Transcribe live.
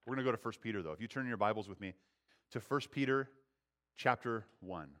to go to 1 Peter, though. If you turn in your Bibles with me to 1 Peter chapter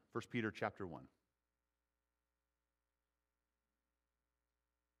 1. 1 Peter chapter 1.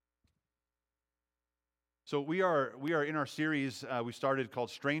 So we are in our series we started called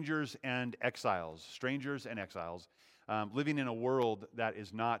Strangers and Exiles. Strangers and Exiles. Living in a world that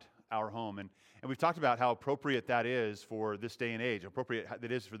is not our home. And we've talked about how appropriate that is for this day and age, appropriate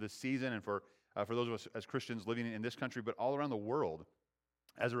that is for this season and for those of us as Christians living in this country, but all around the world.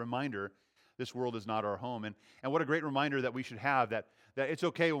 As a reminder, this world is not our home. And what a great reminder that we should have that it's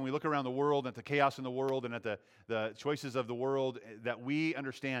okay when we look around the world, at the chaos in the world, and at the choices of the world, that we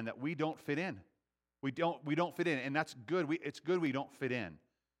understand that we don't fit in. We don't fit in, and that's good. It's good we don't fit in.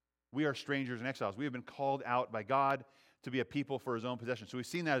 We are strangers and exiles. We have been called out by God to be a people for His own possession. So we've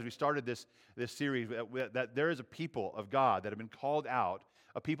seen that as we started this series, that there is a people of God that have been called out,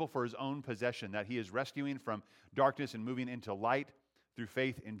 a people for His own possession, that He is rescuing from darkness and moving into light through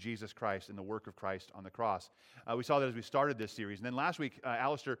faith in Jesus Christ and the work of Christ on the cross. We saw that as we started this series. And then last week,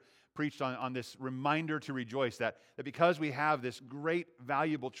 Alistair preached on this reminder to rejoice, that because we have this great,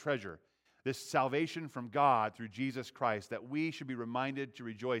 valuable treasure, this salvation from God through Jesus Christ, that we should be reminded to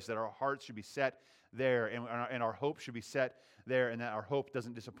rejoice, that our hearts should be set there, and our hope should be set there, and that our hope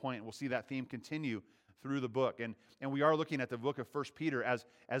doesn't disappoint. And we'll see that theme continue through the book. And we are looking at the book of 1 Peter as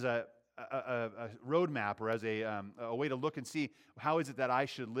a roadmap, or as a way to look and see how is it that I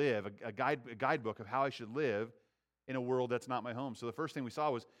should live, a guidebook of how I should live in a world that's not my home. So the first thing we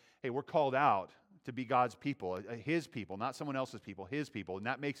saw was, hey, we're called out to be God's people, His people, not someone else's people, His people. And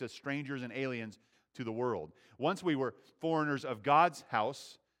that makes us strangers and aliens to the world. Once we were foreigners of God's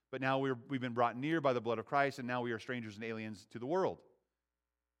house, but now we've been brought near by the blood of Christ, and now we are strangers and aliens to the world.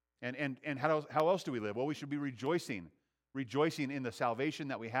 And how else do we live? Well, we should be rejoicing in the salvation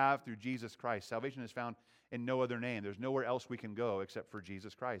that we have through Jesus Christ. Salvation is found in no other name. There's nowhere else we can go except for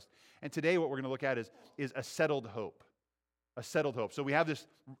Jesus Christ. And today what we're going to look at is a settled hope. A settled hope. So we have this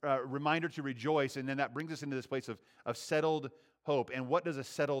reminder to rejoice, and then that brings us into this place of settled hope. And what does a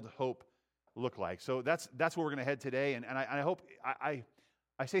settled hope look like? So that's where we're going to head today. And I hope,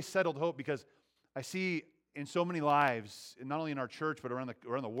 I say settled hope because I see in so many lives, not only in our church, but around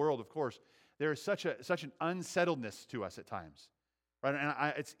the world, of course, there is such an unsettledness to us at times. Right?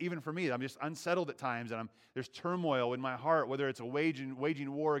 And it's even for me, I'm just unsettled at times, and there's turmoil in my heart, whether it's a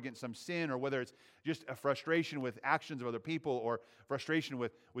waging war against some sin, or whether it's just a frustration with actions of other people, or frustration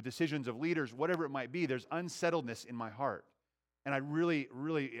with decisions of leaders, whatever it might be. There's unsettledness in my heart. And I really,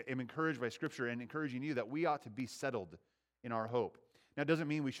 really am encouraged by Scripture and encouraging you that we ought to be settled in our hope. Now, it doesn't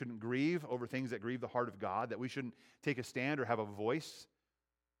mean we shouldn't grieve over things that grieve the heart of God, that we shouldn't take a stand or have a voice,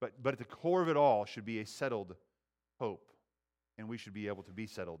 but at the core of it all should be a settled hope. And we should be able to be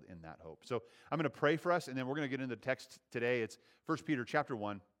settled in that hope. So I'm going to pray for us, and then we're going to get into the text today. It's 1 Peter chapter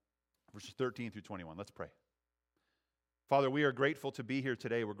 1, verses 13 through 21. Let's pray. Father, we are grateful to be here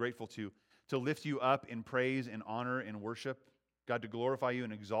today. We're grateful to lift you up in praise and honor and worship. God, to glorify you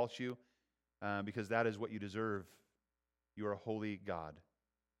and exalt you, because that is what you deserve. You are a holy God.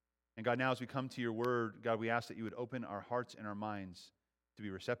 And God, now as we come to your word, God, we ask that you would open our hearts and our minds to be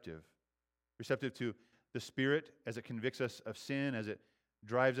receptive to the Spirit as it convicts us of sin, as it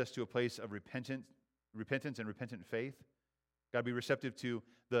drives us to a place of repentance and repentant faith. God, be receptive to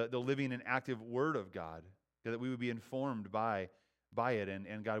the living and active Word of God, that we would be informed by it,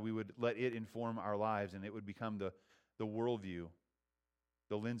 and God, we would let it inform our lives, and it would become the worldview,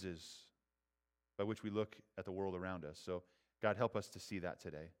 the lenses by which we look at the world around us. So, God, help us to see that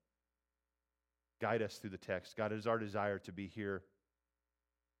today. Guide us through the text. God, it is our desire to be here,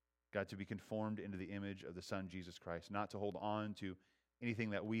 God, to be conformed into the image of the Son, Jesus Christ, not to hold on to anything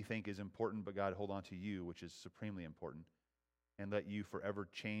that we think is important, but God, hold on to you, which is supremely important, and let you forever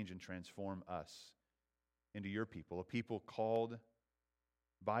change and transform us into your people, a people called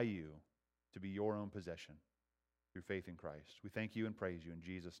by you to be your own possession through faith in Christ. We thank you and praise you in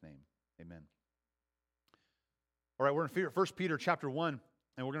Jesus' name. Amen. All right, we're in 1 Peter chapter 1,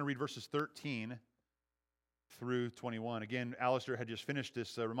 and we're going to read verses 13 through 21. Again, Alistair had just finished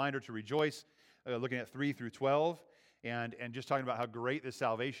this reminder to rejoice, looking at 3 through 12, and just talking about how great this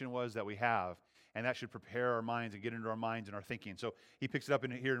salvation was that we have, and that should prepare our minds and get into our minds and our thinking. So he picks it up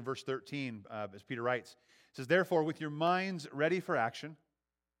here in verse 13, as Peter writes. It says, "Therefore, with your minds ready for action,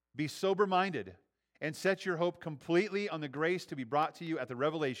 be sober-minded, and set your hope completely on the grace to be brought to you at the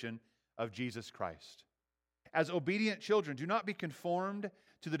revelation of Jesus Christ. As obedient children, do not be conformed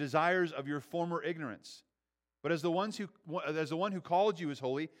to the desires of your former ignorance. But as the one who called you is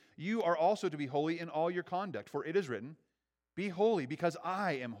holy, you are also to be holy in all your conduct. For it is written, 'Be holy, because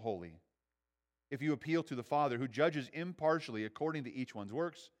I am holy.' If you appeal to the Father, who judges impartially according to each one's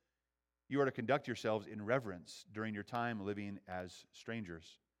works, you are to conduct yourselves in reverence during your time living as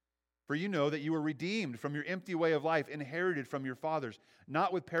strangers. For you know that you were redeemed from your empty way of life, inherited from your fathers,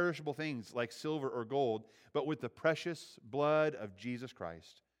 not with perishable things like silver or gold, but with the precious blood of Jesus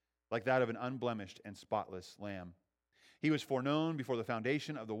Christ, like that of an unblemished and spotless lamb. He was foreknown before the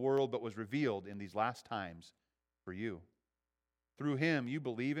foundation of the world, but was revealed in these last times for you. Through him you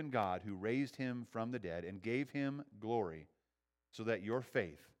believe in God, who raised him from the dead and gave him glory, so that your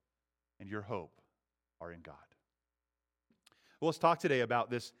faith and your hope are in God. Well, let's talk today about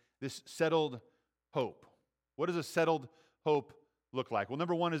this settled hope. What does a settled hope look like? Well,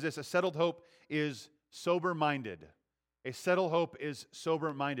 number one is this: a settled hope is sober-minded. A settled hope is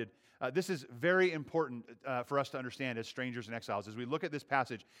sober-minded. This is very important for us to understand as strangers and exiles. As we look at this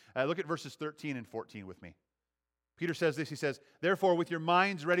passage, look at verses 13 and 14 with me. Peter says this, he says, therefore, with your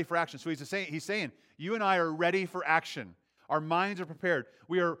minds ready for action. So he's saying, you and I are ready for action. Our minds are prepared.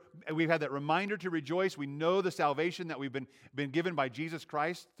 We've had that reminder to rejoice. We know the salvation that we've been given by Jesus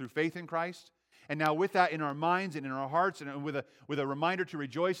Christ through faith in Christ. And now with that in our minds and in our hearts and with a reminder to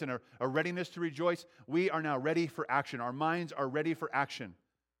rejoice and a readiness to rejoice, we are now ready for action. Our minds are ready for action.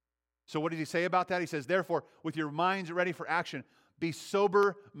 So what does he say about that? He says, therefore, with your minds ready for action, be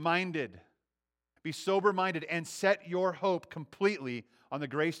sober-minded. Be sober-minded and set your hope completely on the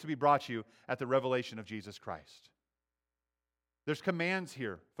grace to be brought you at the revelation of Jesus Christ. There's commands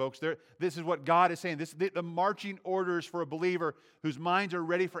here, folks. This is what God is saying. The marching orders for a believer whose minds are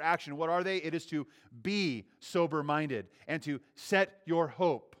ready for action. What are they? It is to be sober-minded and to set your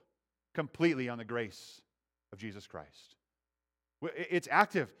hope completely on the grace of Jesus Christ. It's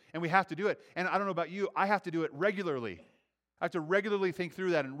active, and we have to do it. And I don't know about you, I have to do it regularly. I have to regularly think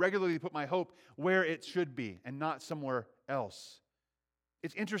through that and regularly put my hope where it should be and not somewhere else.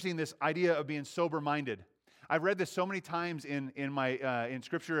 It's interesting, this idea of being sober-minded. I've read this so many times in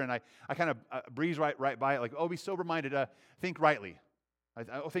Scripture, and I kind of breeze right by it, like, oh, be sober-minded, think rightly.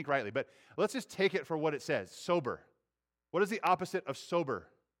 I'll think rightly. But let's just take it for what it says, sober. What is the opposite of sober?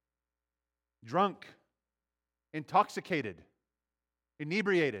 Drunk, intoxicated,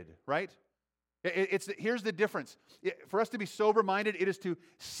 inebriated, right? Here's the difference. For us to be sober-minded, it is to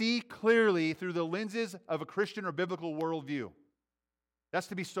see clearly through the lenses of a Christian or biblical worldview. That's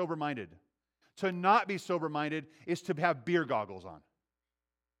to be sober-minded. To not be sober-minded is to have beer goggles on.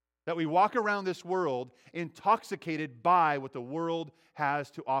 That we walk around this world intoxicated by what the world has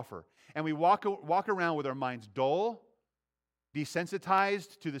to offer. And we walk around with our minds dull,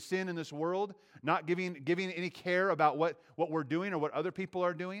 desensitized to the sin in this world, not giving any care about what we're doing or what other people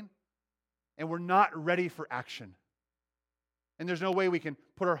are doing. And we're not ready for action. And there's no way we can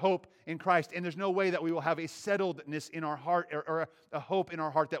put our hope in Christ. And there's no way that we will have a settledness in our heart or a hope in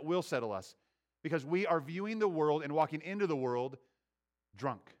our heart that will settle us. Because we are viewing the world and walking into the world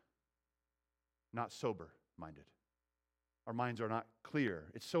drunk, not sober-minded. Our minds are not clear.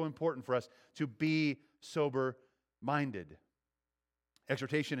 It's so important for us to be sober-minded.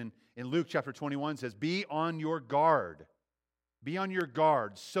 Exhortation in Luke chapter 21 says, be on your guard. Be on your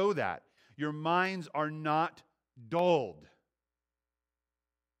guard so that your minds are not dulled.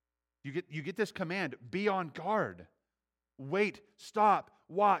 You get this command, be on guard. Wait, stop,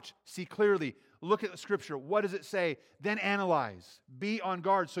 watch, see clearly. Look at the Scripture. What does it say? Then analyze. Be on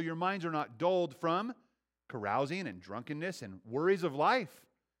guard so your minds are not dulled from carousing and drunkenness and worries of life.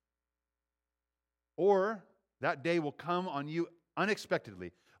 Or that day will come on you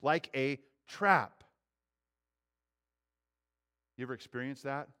unexpectedly, like a trap. You ever experienced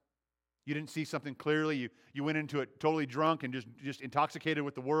that? You didn't see something clearly. You went into it totally drunk and just intoxicated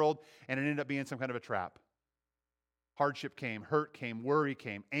with the world, and it ended up being some kind of a trap. Hardship came, hurt came, worry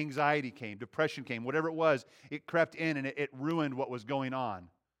came, anxiety came, depression came, whatever it was, it crept in and it ruined what was going on.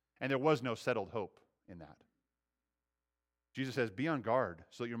 And there was no settled hope in that. Jesus says, be on guard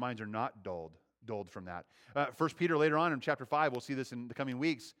so that your minds are not dulled from that. 1 Peter later on in chapter 5, we'll see this in the coming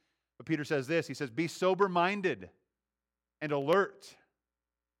weeks, but Peter says this, he says, be sober-minded and alert.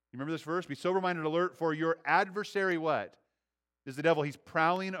 You remember this verse? Be sober-minded and alert, for your adversary what? Is the devil. He's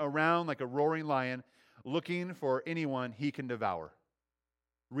prowling around like a roaring lion, looking for anyone he can devour.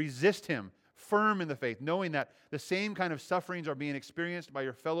 Resist him, firm in the faith, knowing that the same kind of sufferings are being experienced by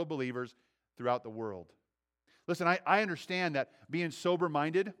your fellow believers throughout the world. Listen, I understand that being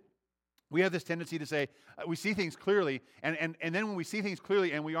sober-minded, we have this tendency to say, we see things clearly, and then when we see things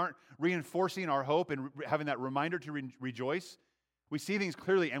clearly and we aren't reinforcing our hope and having that reminder to rejoice, we see things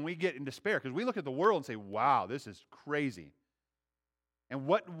clearly and we get in despair because we look at the world and say, wow, this is crazy. And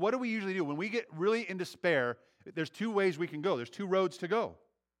what do we usually do? When we get really in despair, there's two ways we can go. There's two roads to go.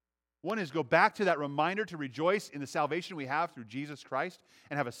 One is go back to that reminder to rejoice in the salvation we have through Jesus Christ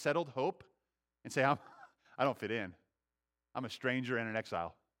and have a settled hope and say, I don't fit in. I'm a stranger and an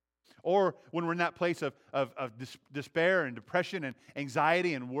exile. Or when we're in that place of despair and depression and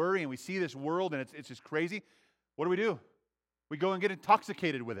anxiety and worry, and we see this world and it's just crazy, what do? We go and get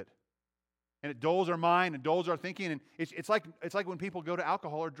intoxicated with it. And it dulls our mind and dulls our thinking. And it's like when people go to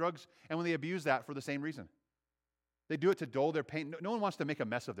alcohol or drugs and when they abuse that for the same reason. They do it to dull their pain. No one wants to make a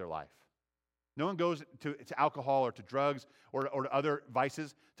mess of their life. No one goes to alcohol or to drugs or to other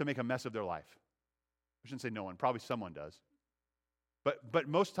vices to make a mess of their life. I shouldn't say no one. Probably someone does. But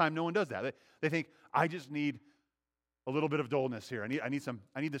most of the time, no one does that. They think, I just need a little bit of dullness here. I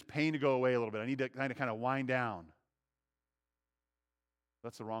need this pain to go away a little bit. I need to kind of wind down.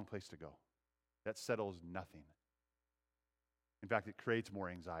 That's the wrong place to go. That settles nothing. In fact, it creates more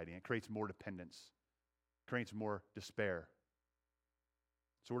anxiety. It creates more dependence. It creates more despair.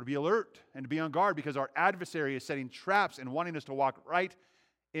 So we're to be alert and to be on guard because our adversary is setting traps and wanting us to walk right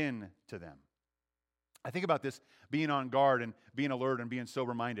into them. I think about this being on guard and being alert and being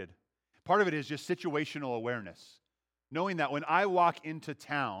sober-minded. Part of it is just situational awareness. Knowing that when I walk into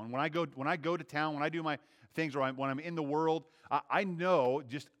town, when I go to town, when I do my things, or when I'm in the world, I know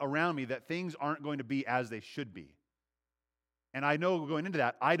just around me that things aren't going to be as they should be. And I know going into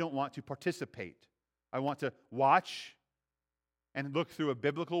that, I don't want to participate. I want to watch and look through a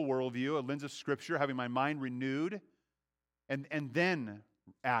biblical worldview, a lens of Scripture, having my mind renewed, and then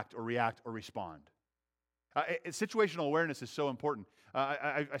act or react or respond. Situational awareness is so important.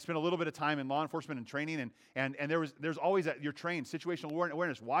 I spent a little bit of time in law enforcement and training, and there's always that you're trained situational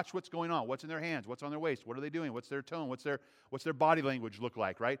awareness. Watch what's going on. What's in their hands? What's on their waist? What are they doing? What's their tone? What's their body language look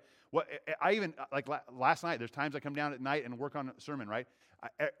like? Right? I even like last night. There's times I come down at night and work on a sermon. Right?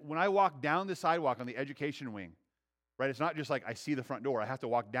 When I walk down the sidewalk on the education wing, right? It's not just like I see the front door. I have to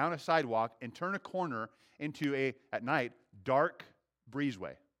walk down a sidewalk and turn a corner into at night dark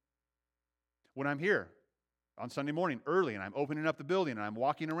breezeway. When I'm here on Sunday morning early and I'm opening up the building and I'm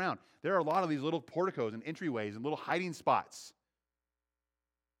walking around, there are a lot of these little porticos and entryways and little hiding spots.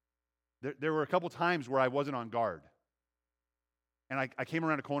 There were a couple times where I wasn't on guard. And I came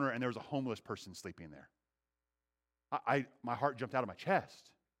around a corner and there was a homeless person sleeping there. My heart jumped out of my chest.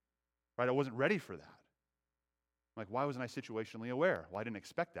 Right? I wasn't ready for that. I'm like, why wasn't I situationally aware? Well, I didn't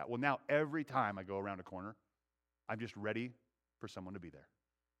expect that. Well, now every time I go around a corner, I'm just ready for someone to be there.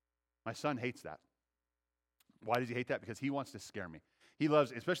 My son hates that. Why does he hate that? Because he wants to scare me. He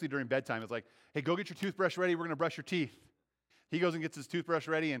loves, especially during bedtime, it's like, hey, go get your toothbrush ready. We're going to brush your teeth. He goes and gets his toothbrush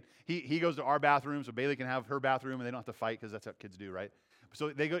ready, and he goes to our bathroom so Bailey can have her bathroom, and they don't have to fight because that's what kids do, right?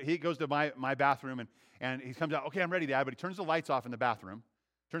 So he goes to my bathroom, and he comes out, okay, I'm ready, Dad, but he turns the lights off in the bathroom,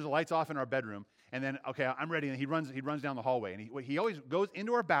 turns the lights off in our bedroom, and then, okay, I'm ready, and he runs down the hallway, and he always goes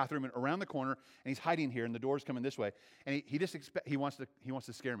into our bathroom and around the corner, and he's hiding here, and the door's coming this way, and he wants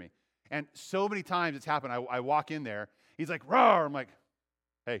to scare me. And so many times it's happened. I walk in there. He's like, roar. I'm like,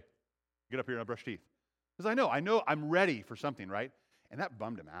 hey, get up here and I'll brush teeth. Because I know I'm ready for something, right? And that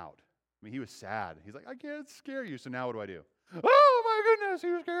bummed him out. I mean, he was sad. He's like, I can't scare you. So now what do? Oh, my goodness,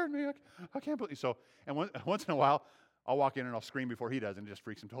 he scared me. I can't believe. So, and once in a while, I'll walk in and I'll scream before he does and it just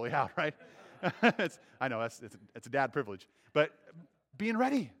freaks him totally out, right? I know, it's a dad privilege. But being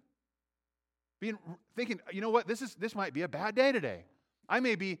ready. Thinking, you know what, this might be a bad day today. I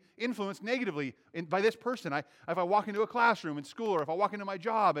may be influenced negatively by this person. If I walk into a classroom in school, or if I walk into my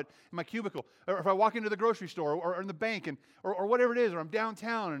job in my cubicle, or if I walk into the grocery store or in the bank, or whatever it is, or I'm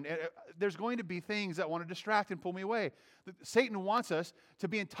downtown, and there's going to be things that want to distract and pull me away. Satan wants us to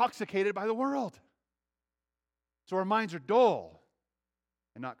be intoxicated by the world. So our minds are dull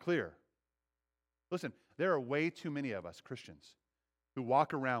and not clear. Listen, there are way too many of us Christians who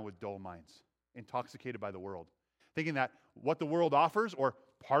walk around with dull minds, intoxicated by the world, thinking that what the world offers, or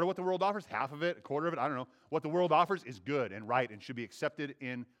part of what the world offers, half of it, a quarter of it, I don't know, what the world offers is good and right and should be accepted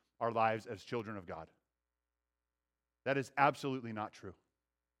in our lives as children of God. That is absolutely not true.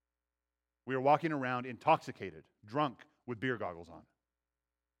 We are walking around intoxicated, drunk, with beer goggles on.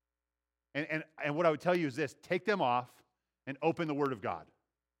 And what I would tell you is this: take them off and open the Word of God.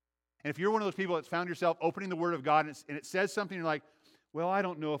 And if you're one of those people that's found yourself opening the Word of God and it says something, you're like, well, I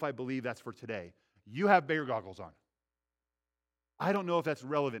don't know if I believe that's for today. You have beer goggles on. I don't know if that's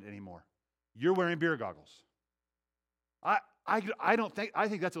relevant anymore. You're wearing beer goggles. I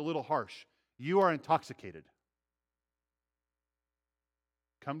think that's a little harsh. You are intoxicated.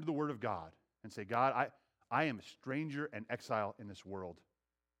 Come to the Word of God and say, God, I am a stranger and exile in this world,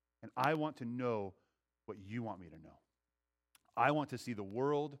 and I want to know what you want me to know. I want to see the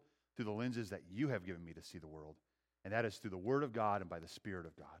world through the lenses that you have given me to see the world, and that is through the Word of God and by the Spirit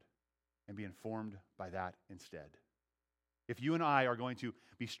of God. and be informed by that instead. If you and I are going to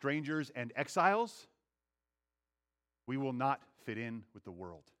be strangers and exiles, we will not fit in with the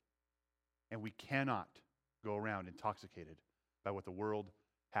world. And we cannot go around intoxicated by what the world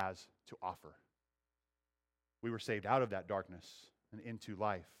has to offer. We were saved out of that darkness and into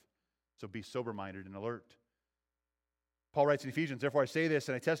life. So be sober-minded and alert. Paul writes in Ephesians, "Therefore I say this,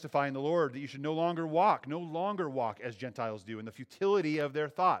 and I testify in the Lord, that you should no longer walk as Gentiles do in the futility of their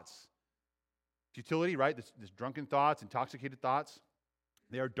thoughts." Futility, right? This drunken thoughts, intoxicated thoughts.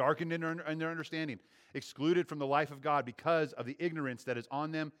 They are darkened in their understanding, excluded from the life of God because of the ignorance that is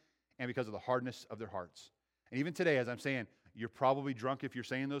on them and because of the hardness of their hearts. And even today, as I'm saying, you're probably drunk if you're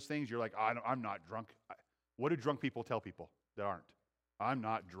saying those things. You're like, I'm not drunk. What do drunk people tell people that aren't? I'm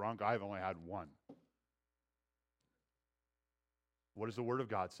not drunk. I've only had one. What does the Word of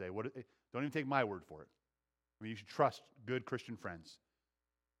God say? Don't even take my word for it. I mean, you should trust good Christian friends.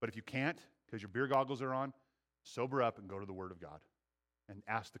 But if you can't, because your beer goggles are on, sober up and go to the Word of God and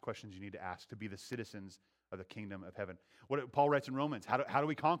ask the questions you need to ask to be the citizens of the kingdom of heaven. What Paul writes in Romans, how do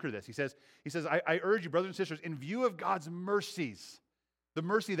we conquer this? He says, I urge you, brothers and sisters, in view of God's mercies, the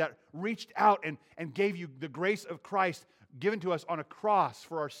mercy that reached out and gave you the grace of Christ given to us on a cross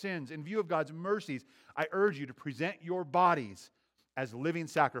for our sins, in view of God's mercies, I urge you to present your bodies as living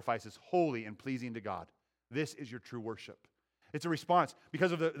sacrifices, holy and pleasing to God. This is your true worship. It's a response.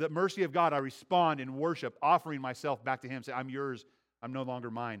 Because of the mercy of God, I respond in worship, offering myself back to Him. Say, I'm yours, I'm no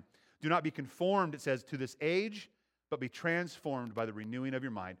longer mine. Do not be conformed, it says, to this age, but be transformed by the renewing of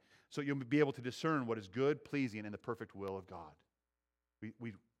your mind, so you'll be able to discern what is good, pleasing, and the perfect will of God.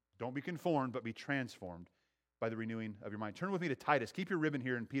 We don't be conformed, but be transformed by the renewing of your mind. Turn with me to Titus. Keep your ribbon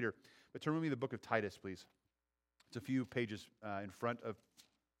here in Peter, but turn with me to the book of Titus, please. It's a few pages in front of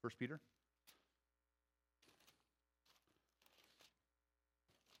 1 Peter.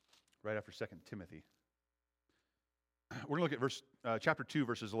 Right after 2 Timothy. We're going to look at chapter 2,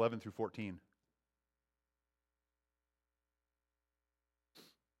 verses 11 through 14.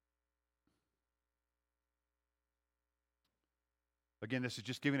 Again, this is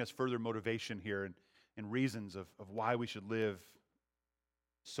just giving us further motivation here and reasons of why we should live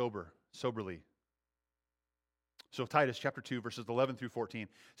soberly. So Titus chapter 2, verses 11 through 14. It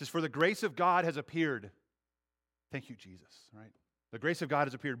says, "For the grace of God has appeared." Thank you, Jesus. All right? The grace of God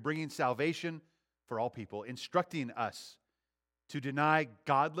has appeared, bringing salvation for all people, instructing us to deny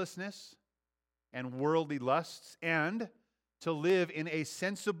godlessness and worldly lusts and to live in a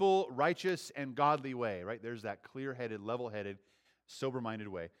sensible, righteous, and godly way. Right? There's that clear-headed, level-headed, sober-minded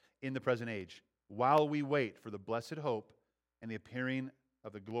way in the present age, while we wait for the blessed hope and the appearing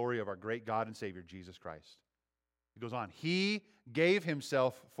of the glory of our great God and Savior, Jesus Christ. He goes on, He gave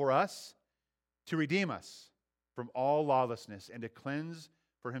Himself for us to redeem us from all lawlessness and to cleanse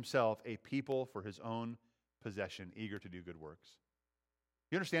for Himself a people for His own possession, eager to do good works.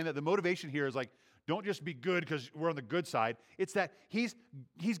 You understand that the motivation here is like, don't just be good because we're on the good side. It's that He's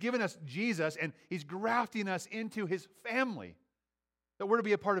given us Jesus and He's grafting us into His family. That we're to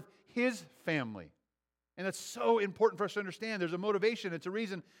be a part of His family. And that's so important for us to understand. There's a motivation. It's a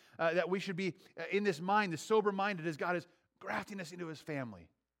reason that we should be in this mind, this sober-minded, as God is grafting us into His family.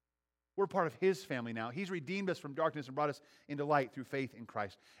 We're part of His family now. He's redeemed us from darkness and brought us into light through faith in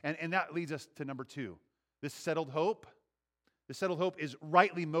Christ. And that leads us to number 2. This settled hope is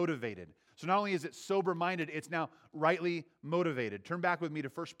rightly motivated. So not only is it sober-minded, it's now rightly motivated. Turn back with me to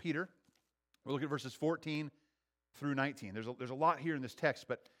 1 Peter. We'll look at verses 14 through 19. There's a lot here in this text,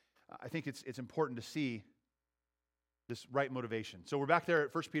 but I think it's important to see this right motivation. So we're back there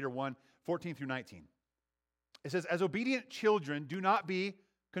at 1 Peter 1, 14 through 19. It says, "As obedient children, do not be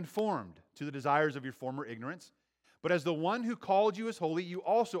conformed to the desires of your former ignorance, but as the one who called you is holy, you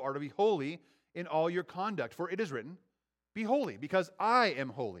also are to be holy in all your conduct. For it is written, 'Be holy, because I am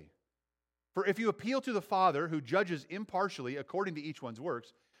holy.' For if you appeal to the Father, who judges impartially according to each one's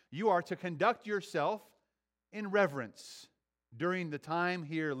works, you are to conduct yourself in reverence during the time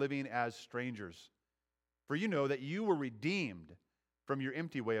here living as strangers. For you know that you were redeemed from your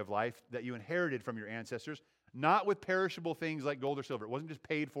empty way of life that you inherited from your ancestors, not with perishable things like gold or silver." It wasn't just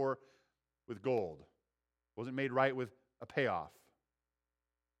paid for with gold. It wasn't made right with a payoff.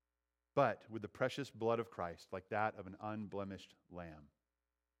 "But with the precious blood of Christ, like that of an unblemished lamb."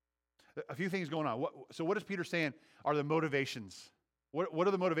 A few things going on. So what is Peter saying are the motivations? What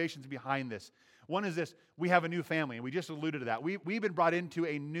are the motivations behind this? One is this: we have a new family, and we just alluded to that. We've been brought into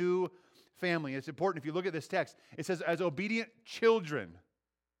a new family. It's important if you look at this text. It says, "As obedient children."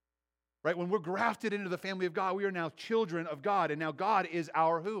 Right? When we're grafted into the family of God, we are now children of God, and now God is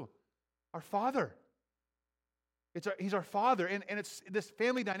our who? Our Father. He's our Father, and it's this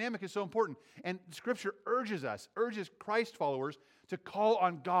family dynamic is so important. And Scripture urges Christ followers to call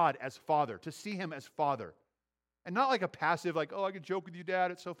on God as Father, to see Him as Father. And not like a passive, like, oh, I can joke with you,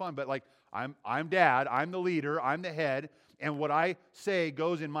 Dad, it's so fun. But like, I'm Dad, I'm the leader, I'm the head, and what I say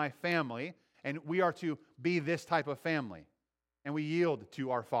goes in my family, and we are to be this type of family. And we yield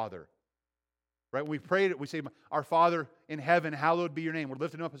to our Father. Right? When we pray, we say, our Father in heaven, hallowed be your name. We're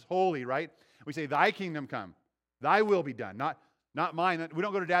lifting Him up as holy, right? We say, thy kingdom come. Thy will be done, not mine. We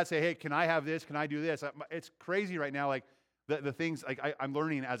don't go to Dad and say, hey, can I have this? Can I do this? It's crazy right now, like the things like I'm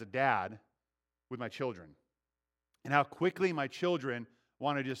learning as a dad with my children. And how quickly my children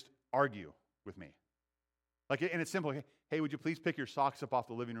want to just argue with me. Like, and it's simple. Hey, would you please pick your socks up off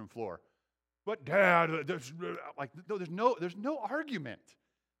the living room floor? But Dad, there's no argument.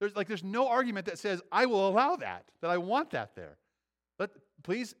 There's no argument that says, I will allow that I want that there.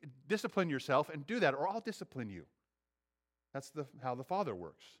 Please discipline yourself and do that, or I'll discipline you. That's how the Father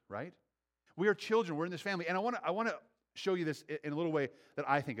works, right? We are children. We're in this family. And I want to show you this in a little way that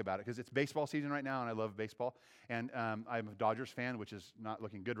I think about it, because it's baseball season right now, and I love baseball. And I'm a Dodgers fan, which is not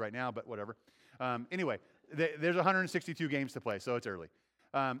looking good right now, but whatever. Anyway, there's 162 games to play, so it's early.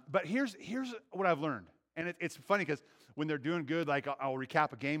 But here's what I've learned. And it's funny because when they're doing good, like I'll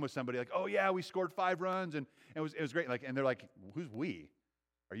recap a game with somebody, like, oh yeah, we scored 5 runs, and it was great. Like, and they're like, who's we?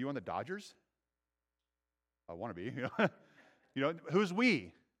 Are you on the Dodgers? I want to be. Who's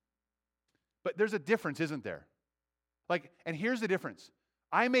we? But there's a difference, isn't there? Like, and here's the difference.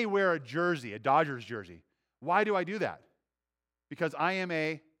 I may wear a jersey, a Dodgers jersey. Why do I do that? Because I am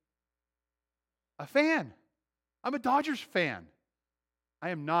a fan. I'm a Dodgers fan.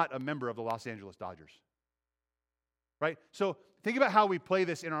 I am not a member of the Los Angeles Dodgers. Right? So think about how we play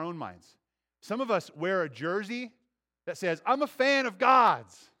this in our own minds. Some of us wear a jersey that says, I'm a fan of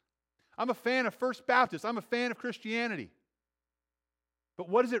God's. I'm a fan of First Baptist. I'm a fan of Christianity. But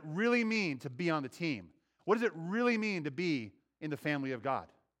what does it really mean to be on the team? What does it really mean to be in the family of God?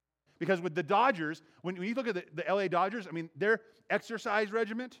 Because with the Dodgers, when you look at the LA Dodgers, I mean, their exercise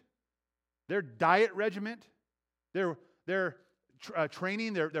regiment, their diet regiment, their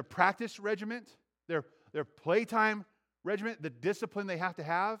training, their practice regiment, their playtime regiment, the discipline they have to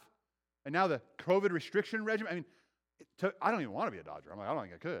have, and now the COVID restriction regiment. I mean, I don't even want to be a Dodger. I'm like, I don't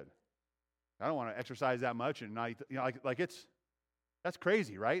think I could. I don't want to exercise that much and not eat, that's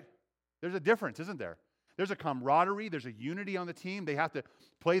crazy, right? There's a difference, isn't there? There's a camaraderie, there's a unity on the team. They have to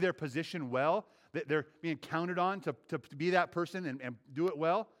play their position well. They're being counted on to be that person and do it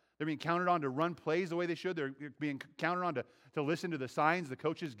well. They're being counted on to run plays the way they should. They're being counted on to listen to the signs the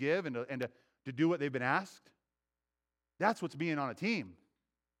coaches give and to do what they've been asked. That's what's being on a team.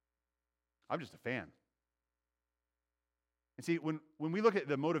 I'm just a fan. And see, when we look at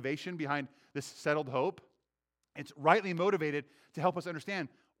the motivation behind this settled hope, it's rightly motivated to help us understand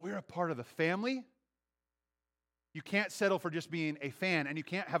we're a part of the family. You can't settle for just being a fan, and you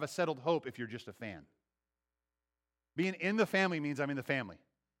can't have a settled hope if you're just a fan. Being in the family means I'm in the family.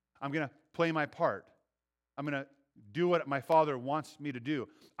 I'm going to play my part. I'm going to do what my Father wants me to do.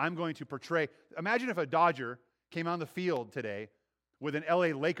 I'm going to portray. Imagine if a Dodger came on the field today with an LA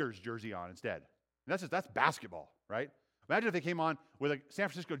Lakers jersey on instead. And that's basketball, right? Imagine if they came on with a San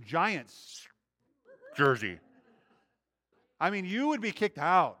Francisco Giants jersey. I mean, you would be kicked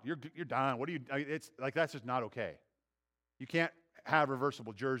out. You're done. It's like, that's just not okay. You can't have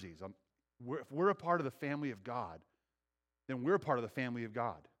reversible jerseys. If we're a part of the family of God, then we're a part of the family of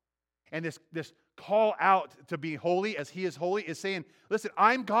God. And this call out to be holy as He is holy is saying, listen,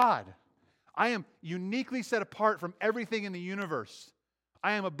 I'm God. I am uniquely set apart from everything in the universe.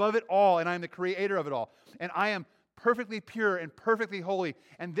 I am above it all, and I am the creator of it all. And I am perfectly pure and perfectly holy.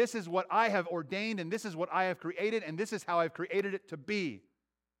 And this is what I have ordained, and this is what I have created, and this is how I've created it to be.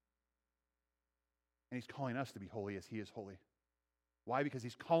 And He's calling us to be holy as He is holy. Why? Because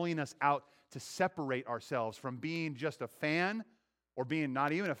He's calling us out to separate ourselves from being just a fan or being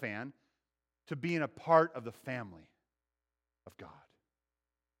not even a fan to being a part of the family of God.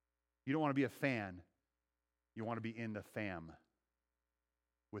 You don't want to be a fan. You want to be in the fam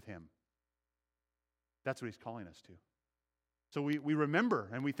with Him. That's what He's calling us to. So we remember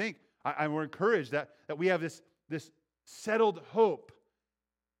and we think, and we're encouraged that we have this settled hope.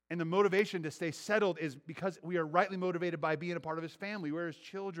 And the motivation to stay settled is because we are rightly motivated by being a part of His family. We're His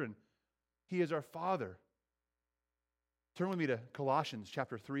children. He is our Father. Turn with me to Colossians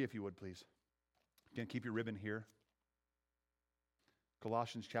chapter 3, if you would, please. Again, keep your ribbon here.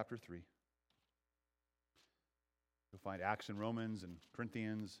 Colossians chapter 3. You'll find Acts and Romans and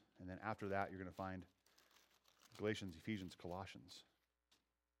Corinthians, and then after that you're going to find Galatians, Ephesians, Colossians.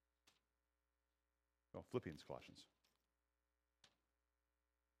 Well, Philippians, Colossians.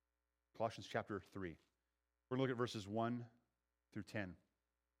 Colossians chapter 3. We're going to look at verses 1 through 10.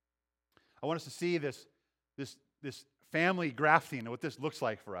 I want us to see this family grafting and what this looks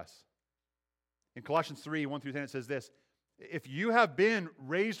like for us. In Colossians 3, 1 through 10, it says this: if you have been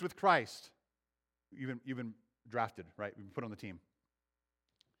raised with Christ, you've been drafted, right? You've been put on the team.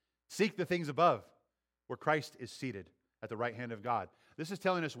 Seek the things above, where Christ is seated at the right hand of God. This is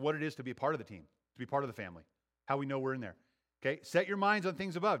telling us what it is to be part of the team, to be part of the family, how we know we're in there. Okay? Set your minds on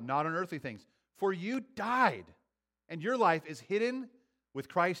things above, not on earthly things. For you died, and your life is hidden with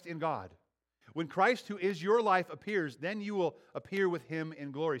Christ in God. When Christ, who is your life, appears, then you will appear with him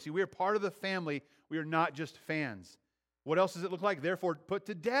in glory. See, we are part of the family. We are not just fans. What else does it look like? Therefore, put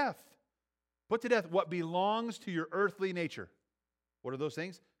to death what belongs to your earthly nature. What are those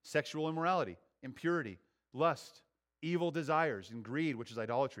things? Sexual immorality, impurity, lust, evil desires, and greed, which is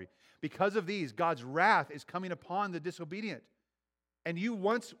idolatry. Because of these, God's wrath is coming upon the disobedient. And you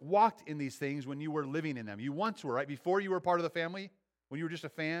once walked in these things when you were living in them. You once were, right? Before you were part of the family, when you were just a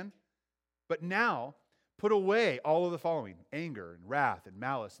fan. But now, put away all of the following: anger and wrath and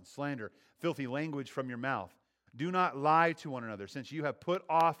malice and slander, filthy language from your mouth. Do not lie to one another, since you have put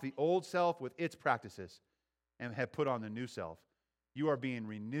off the old self with its practices and have put on the new self. You are being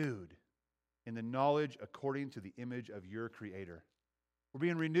renewed in the knowledge according to the image of your Creator. We're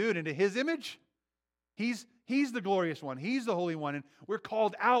being renewed into His image. He's the glorious one. He's the Holy One. And we're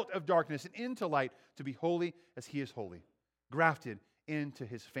called out of darkness and into light to be holy as He is holy, grafted into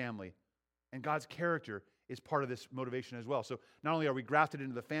His family. And God's character is part of this motivation as well. So not only are we grafted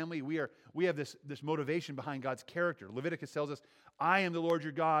into the family, we have this motivation behind God's character. Leviticus tells us, I am the Lord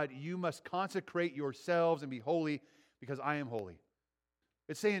your God. You must consecrate yourselves and be holy because I am holy.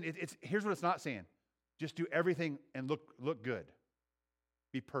 It's saying, here's what it's not saying. Just do everything and look good.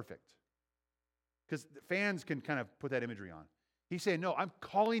 Be perfect. Because fans can kind of put that imagery on. He's saying, no, I'm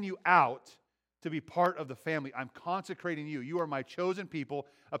calling you out to be part of the family. I'm consecrating you. You are my chosen people,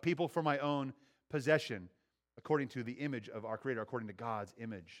 a people for my own possession, according to the image of our Creator, according to God's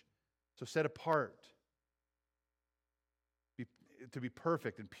image. So set apart to be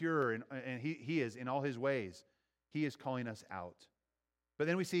perfect and pure, and He is in all His ways. He is calling us out. But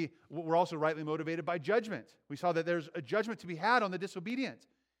then we see we're also rightly motivated by judgment. We saw that there's a judgment to be had on the disobedient.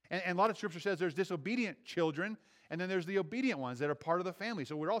 And a lot of Scripture says there's disobedient children, and then there's the obedient ones that are part of the family.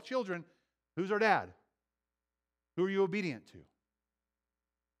 So we're all children. Who's our dad? Who are you obedient to?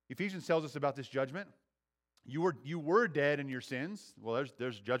 Ephesians tells us about this judgment. You were dead in your sins. Well,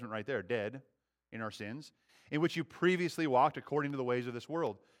 there's judgment right there, dead in our sins, in which you previously walked according to the ways of this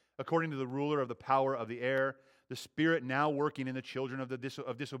world, according to the ruler of the power of the air, the spirit now working in the children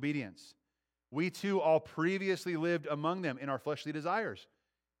of disobedience. We too all previously lived among them in our fleshly desires,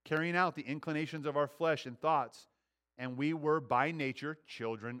 carrying out the inclinations of our flesh and thoughts. And we were by nature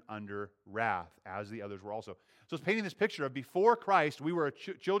children under wrath, as the others were also. So it's painting this picture of before Christ, we were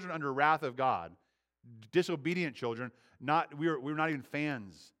children under wrath of God, disobedient children. We were not even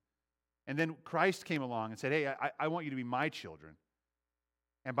fans. And then Christ came along and said, hey, I want you to be my children.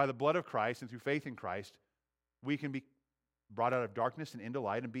 And by the blood of Christ and through faith in Christ, we can be brought out of darkness and into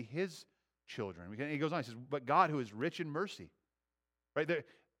light and be His children. He goes on, he says, but God who is rich in mercy. Right?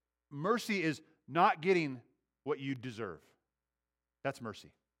 Mercy is not getting what you deserve. That's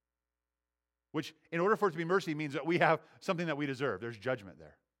mercy. Which, in order for it to be mercy, means that we have something that we deserve. There's judgment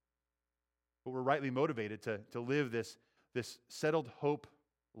there. But we're rightly motivated to live this settled hope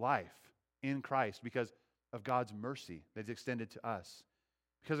life in Christ because of God's mercy that's extended to us.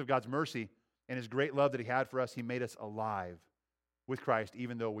 Because of God's mercy and His great love that He had for us, He made us alive with Christ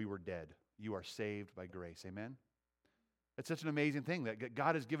even though we were dead. You are saved by grace. Amen? It's such an amazing thing that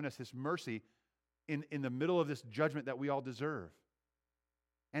God has given us this mercy in the middle of this judgment that we all deserve.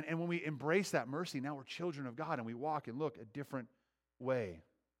 And when we embrace that mercy, now we're children of God and we walk and look a different way.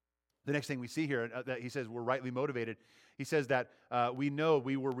 The next thing we see here, that he says we're rightly motivated, he says that we know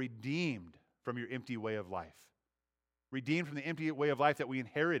we were redeemed from your empty way of life. Redeemed from the empty way of life that we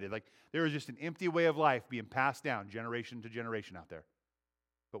inherited. Like there was just an empty way of life being passed down generation to generation out there.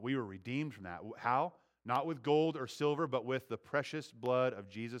 But we were redeemed from that. How? Not with gold or silver, but with the precious blood of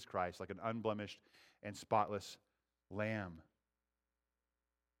Jesus Christ, like an unblemished and spotless lamb.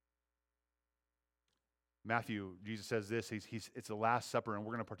 Matthew, Jesus says this, it's the Last Supper, and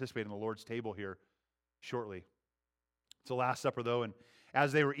we're going to participate in the Lord's table here shortly. It's the Last Supper, though, and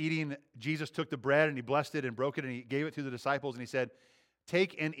as they were eating, Jesus took the bread, and He blessed it and broke it, and He gave it to the disciples, and He said,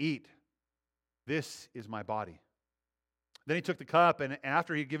 take and eat. This is my body. Then He took the cup, and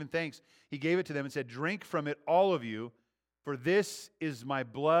after He had given thanks, He gave it to them and said, drink from it, all of you, for this is my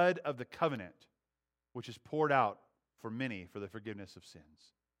blood of the covenant, which is poured out for many for the forgiveness of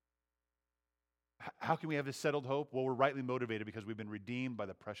sins. How can we have this settled hope? Well, we're rightly motivated because we've been redeemed by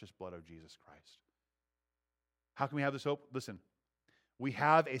the precious blood of Jesus Christ. How can we have this hope? Listen, we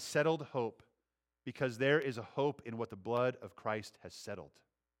have a settled hope because there is a hope in what the blood of Christ has settled.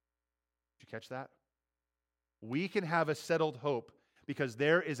 Did you catch that? We can have a settled hope because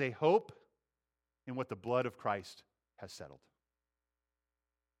there is a hope in what the blood of Christ has settled.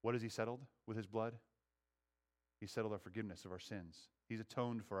 What has He settled with His blood? He settled our forgiveness of our sins. He's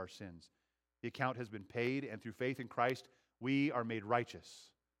atoned for our sins. The account has been paid, and through faith in Christ, we are made righteous.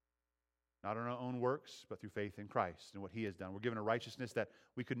 Not on our own works, but through faith in Christ and what He has done. We're given a righteousness that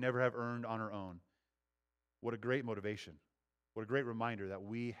we could never have earned on our own. What a great motivation. What a great reminder that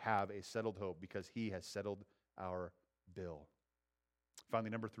we have a settled hope because He has settled our bill.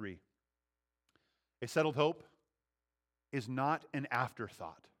 Finally, number 3. A settled hope is not an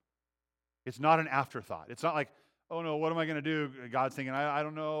afterthought. It's not an afterthought. It's not like, oh no, what am I going to do? God's thinking, I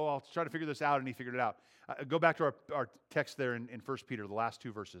don't know, I'll try to figure this out, and He figured it out. Go back to our text there in 1 Peter, the last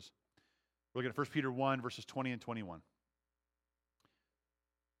 2 verses. We're looking at 1 Peter 1, verses 20 and 21.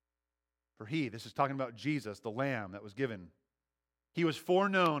 For He, this is talking about Jesus, the Lamb that was given, He was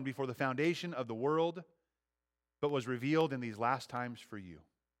foreknown before the foundation of the world, but was revealed in these last times for you.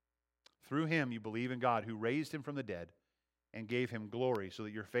 Through Him you believe in God, who raised Him from the dead and gave Him glory, so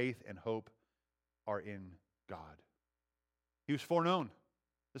that your faith and hope are in God. He was foreknown.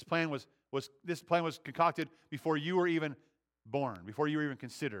 This plan was concocted before you were even born, before you were even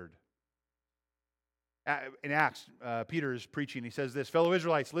considered. In Acts, Peter is preaching. He says this, fellow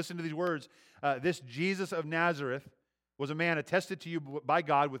Israelites, listen to these words. This Jesus of Nazareth was a man attested to you by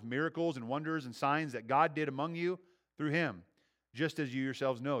God with miracles and wonders and signs that God did among you through Him, just as you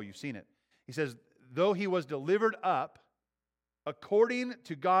yourselves know. You've seen it. He says, though He was delivered up according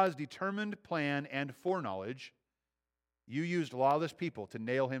to God's determined plan and foreknowledge, you used lawless people to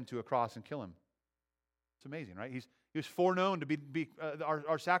nail Him to a cross and kill Him. It's amazing, right? He was foreknown to be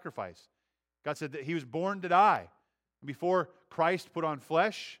our sacrifice. God said that He was born to die. And before Christ put on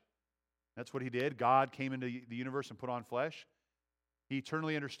flesh, that's what He did. God came into the universe and put on flesh. He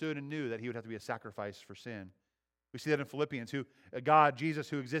eternally understood and knew that He would have to be a sacrifice for sin. We see that in Philippians, Jesus,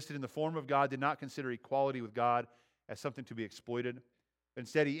 who existed in the form of God, did not consider equality with God as something to be exploited.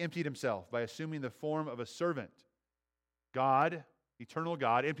 Instead, He emptied Himself by assuming the form of a servant. God, eternal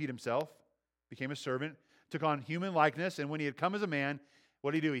God, emptied Himself, became a servant, took on human likeness, and when He had come as a man,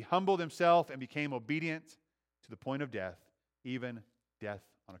 what did He do? He humbled Himself and became obedient to the point of death, even death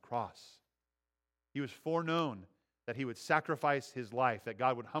on a cross. He was foreknown that He would sacrifice His life, that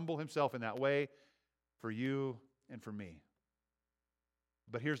God would humble Himself in that way for you and for me.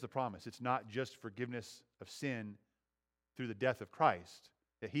 But here's the promise. It's not just forgiveness of sin through the death of Christ,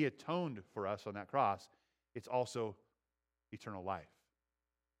 that He atoned for us on that cross. It's also eternal life.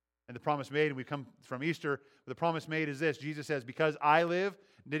 And the promise made, and we come from Easter, the promise made is this. Jesus says, because I live,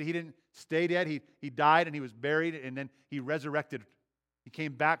 He didn't stay dead. He died and He was buried, and then He resurrected. He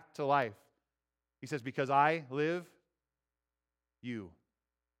came back to life. He says, because I live, you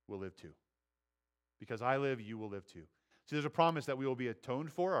will live too. Because I live, you will live too. So there's a promise that we will be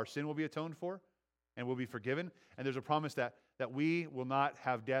atoned for, our sin will be atoned for, and we'll be forgiven. And there's a promise that we will not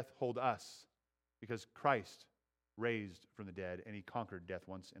have death hold us, because Christ raised from the dead, and He conquered death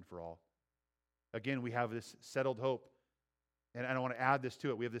once and for all. Again, we have this settled hope. And I want to add this to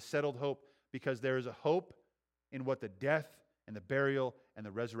it. We have this settled hope because there is a hope in what the death and the burial and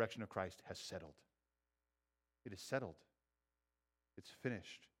the resurrection of Christ has settled. It is settled. It's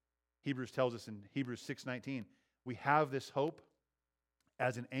finished. Hebrews tells us in Hebrews 6:19, we have this hope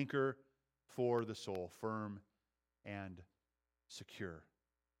as an anchor for the soul, firm and secure.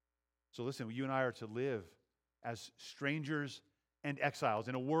 So listen, you and I are to live as strangers and exiles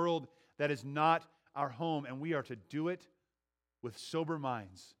in a world that is not our home, and we are to do it with sober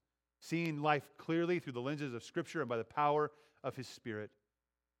minds, seeing life clearly through the lenses of Scripture and by the power of His Spirit.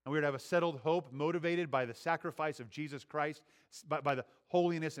 And we are to have a settled hope motivated by the sacrifice of Jesus Christ, by the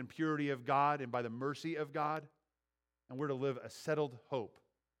holiness and purity of God, and by the mercy of God. And we're to live a settled hope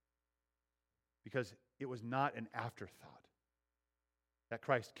because it was not an afterthought. That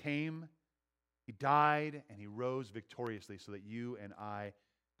Christ came, He died, and He rose victoriously so that you and I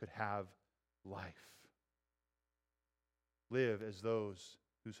could have life. Live as those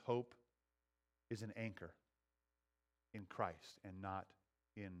whose hope is an anchor in Christ and not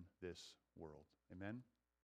in this world. Amen?